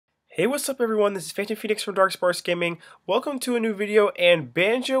Hey, what's up everyone, this is Phantom Phoenix from Dark Sparxx Gaming. Welcome to a new video, and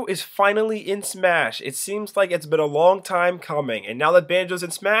Banjo is finally in Smash. It seems like it's been a long time coming, and now that Banjo's in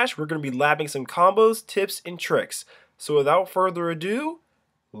Smash, we're going to be labbing some combos, tips, and tricks. So without further ado,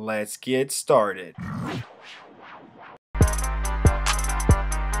 let's get started.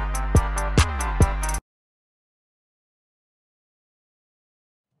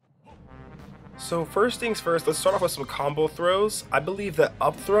 So first things first, let's start off with some combo throws. I believe that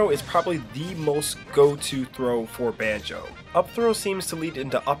up throw is probably the most go-to throw for Banjo. Up throw seems to lead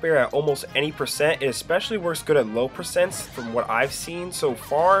into up air at almost any percent. It especially works good at low percents from what I've seen so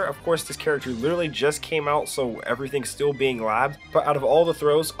far. Of course, this character literally just came out, so everything's still being labbed. But out of all the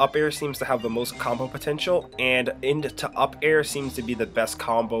throws, up air seems to have the most combo potential, and into up air seems to be the best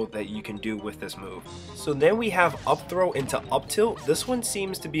combo that you can do with this move. So then we have up throw into up tilt. This one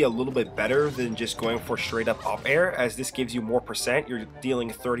seems to be a little bit better than just going for straight up air, as this gives you more percent. You're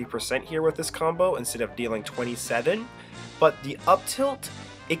dealing 30% here with this combo instead of dealing 27. But the up tilt,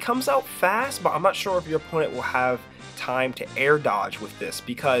 it comes out fast, but I'm not sure if your opponent will have time to air dodge with this,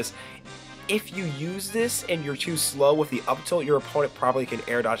 because if you use this and you're too slow with the up tilt, your opponent probably can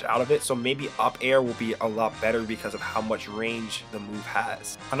air dodge out of it. So maybe up air will be a lot better because of how much range the move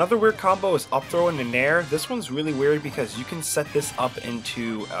has. Another weird combo is up throw into nair. This one's really weird because you can set this up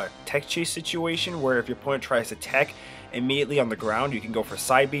into a tech chase situation where if your opponent tries to tech immediately on the ground, you can go for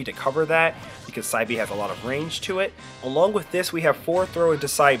side B to cover that because side B has a lot of range to it. Along with this, we have forward throw into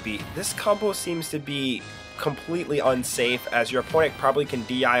side B. This combo seems to be completely unsafe, as your opponent probably can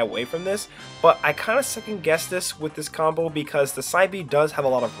DI away from this, but I kind of second guess this with this combo because the side B does have a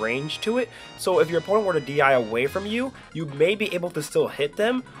lot of range to it. So if your opponent were to DI away from you, you may be able to still hit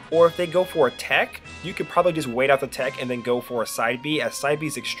them, or if they go for a tech, you could probably just wait out the tech and then go for a side B, as side B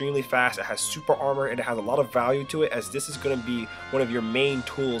is extremely fast, it has super armor, and it has a lot of value to it, as this is going to be one of your main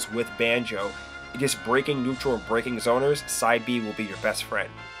tools with Banjo. Just breaking neutral and breaking zoners, side B will be your best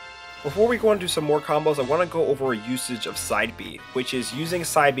friend. Before we go into some more combos, I want to go over a usage of side B, which is using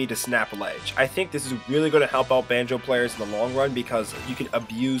side B to snap ledge. I think this is really going to help out Banjo players in the long run because you can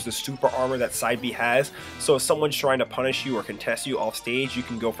abuse the super armor that side B has. So if someone's trying to punish you or contest you off stage, you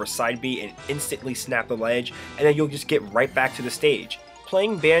can go for side B and instantly snap the ledge, and then you'll just get right back to the stage.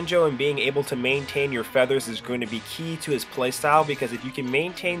 Playing Banjo and being able to maintain your feathers is going to be key to his playstyle, because if you can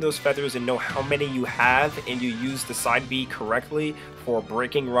maintain those feathers and know how many you have and you use the side B correctly for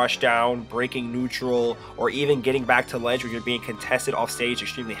breaking rush down, breaking neutral, or even getting back to ledge when you're being contested off stage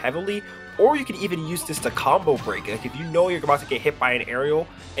extremely heavily, or you can even use this to combo break. Like if you know you're about to get hit by an aerial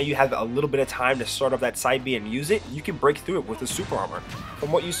and you have a little bit of time to start up that side B and use it, you can break through it with the super armor.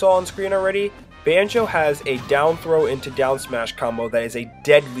 From what you saw on screen already, Banjo has a down throw into down smash combo that is a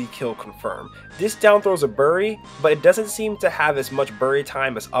deadly kill confirm. This down throw is a bury, but it doesn't seem to have as much bury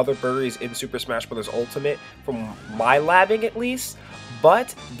time as other buries in Super Smash Bros. Ultimate, from my labbing at least.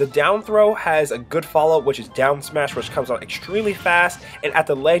 But the down throw has a good follow, which is down smash, which comes out extremely fast, and at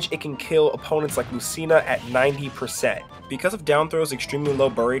the ledge it can kill opponents like Lucina at 90%. Because of down throw's extremely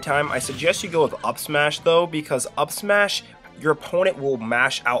low bury time, I suggest you go with up smash though, because up smash, your opponent will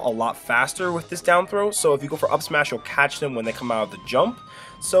mash out a lot faster with this down throw. So if you go for up smash, you'll catch them when they come out of the jump.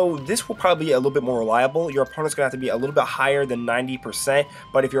 So this will probably be a little bit more reliable. Your opponent's going to have to be a little bit higher than 90%,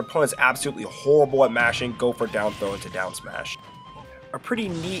 but if your opponent's absolutely horrible at mashing, go for down throw into down smash. A pretty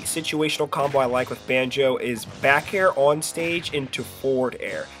neat situational combo I like with Banjo is back air on stage into forward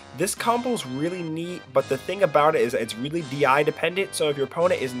air. This combo is really neat, but the thing about it is it's really DI dependent, so if your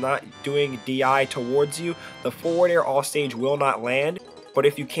opponent is not doing DI towards you, the forward air off stage will not land, but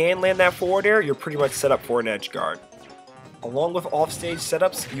if you can land that forward air, you're pretty much set up for an edge guard. Along with offstage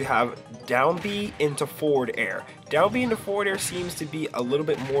setups, you have down B into forward air. Down B into forward air seems to be a little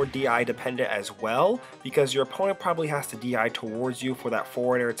bit more DI dependent as well, because your opponent probably has to DI towards you for that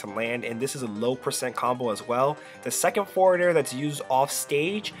forward air to land, and this is a low percent combo as well. The second forward air that's used off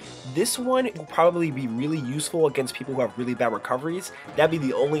stage, this one will probably be really useful against people who have really bad recoveries. That'd be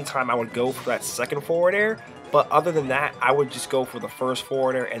the only time I would go for that second forward air, but other than that, I would just go for the first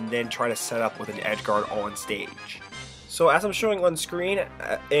forward air and then try to set up with an edge guard on stage. So as I'm showing on screen,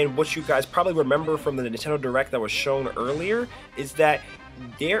 and what you guys probably remember from the Nintendo Direct that was shown earlier, is that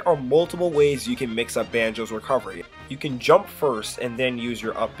there are multiple ways you can mix up Banjo's recovery. You can jump first and then use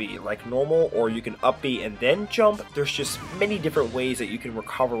your up B like normal, or you can up B and then jump. There's just many different ways that you can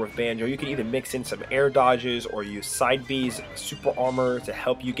recover with Banjo. You can even mix in some air dodges or use side B's super armor to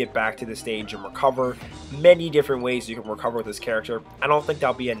help you get back to the stage and recover. Many different ways you can recover with this character. I don't think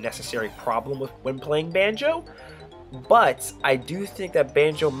that'll be a necessary problem when playing Banjo. but I do think that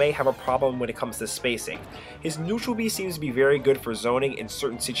Banjo may have a problem when it comes to spacing. His neutral B seems to be very good for zoning in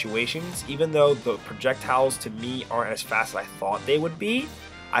certain situations, even though the projectiles to me aren't as fast as I thought they would be.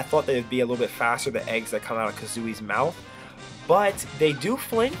 I thought they would be a little bit faster, the eggs that come out of Kazooie's mouth. But they do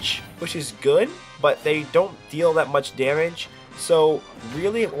flinch, which is good, but they don't deal that much damage. So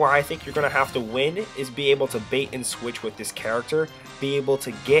really where I think you're going to have to win is be able to bait and switch with this character. Be able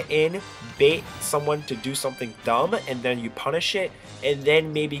to get in, bait someone to do something dumb, and then you punish it, and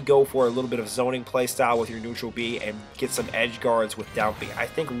then maybe go for a little bit of zoning playstyle with your neutral B and get some edge guards with down B. I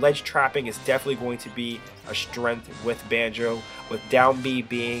think ledge trapping is definitely going to be a strength with Banjo, with down B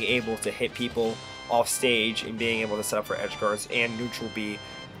being able to hit people off stage and being able to set up for edge guards and neutral B.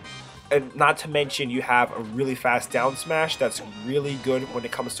 And not to mention you have a really fast down smash that's really good when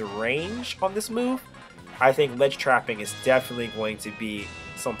it comes to range on this move. I think ledge trapping is definitely going to be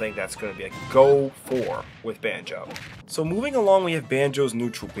something that's going to be a go for with Banjo. So moving along, we have Banjo's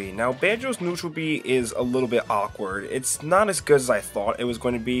neutral B. Now Banjo's neutral B is a little bit awkward. It's not as good as I thought it was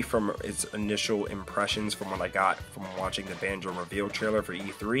going to be from its initial impressions from what I got from watching the Banjo reveal trailer for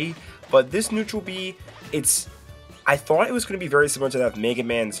E3. But this neutral B, I thought it was going to be very similar to that of Mega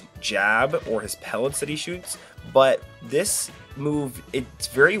Man's jab or his pellets that he shoots, but this move, it's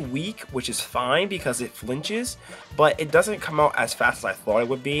very weak, which is fine because it flinches, but it doesn't come out as fast as I thought it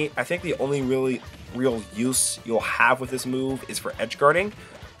would be. I think the only real use you'll have with this move is for edge guarding.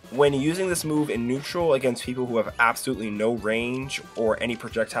 When using this move in neutral against people who have absolutely no range or any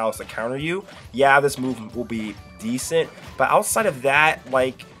projectiles to counter you, yeah, this move will be decent, but outside of that,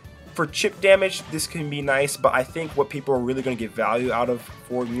 like, for chip damage, this can be nice, but I think what people are really going to get value out of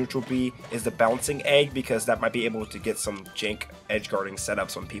for neutral B is the bouncing egg, because that might be able to get some jank edge guarding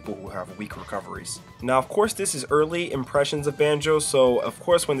setups on people who have weak recoveries. Now, of course, this is early impressions of Banjo, so of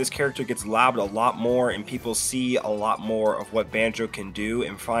course when this character gets labbed a lot more and people see a lot more of what Banjo can do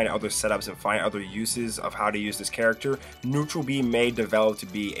and find other setups and find other uses of how to use this character, neutral B may develop to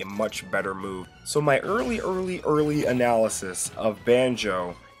be a much better move. So my early analysis of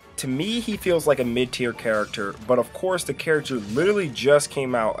Banjo, to me, he feels like a mid-tier character, but of course the character literally just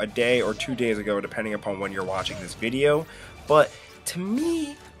came out a day or 2 days ago, depending upon when you're watching this video. But to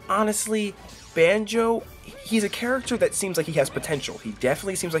me, honestly, Banjo, he's a character that seems like he has potential. He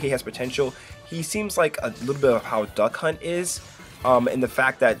definitely seems like he has potential. He seems like a little bit of how Duck Hunt is, and the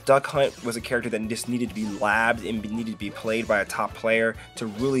fact that Duck Hunt was a character that just needed to be labbed and needed to be played by a top player to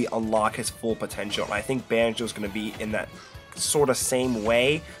really unlock his full potential. And I think Banjo's going to be in that sort of same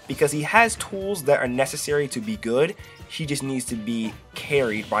way, because he has tools that are necessary to be good. He just needs to be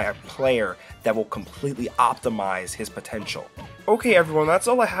carried by a player that will completely optimize his potential. Okay everyone, that's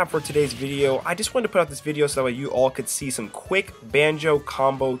all I have for today's video. I just wanted to put out this video so that you all could see some quick Banjo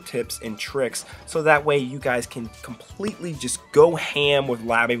combo tips and tricks, so that way you guys can completely just go ham with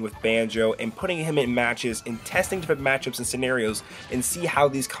labbing with Banjo and putting him in matches and testing different matchups and scenarios and see how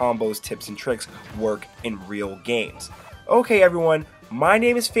these combos, tips, and tricks work in real games. Okay everyone, my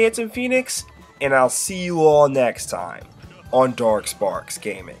name is Phantom Phoenix, and I'll see you all next time on Dark Sparxx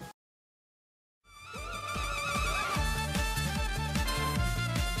Gaming.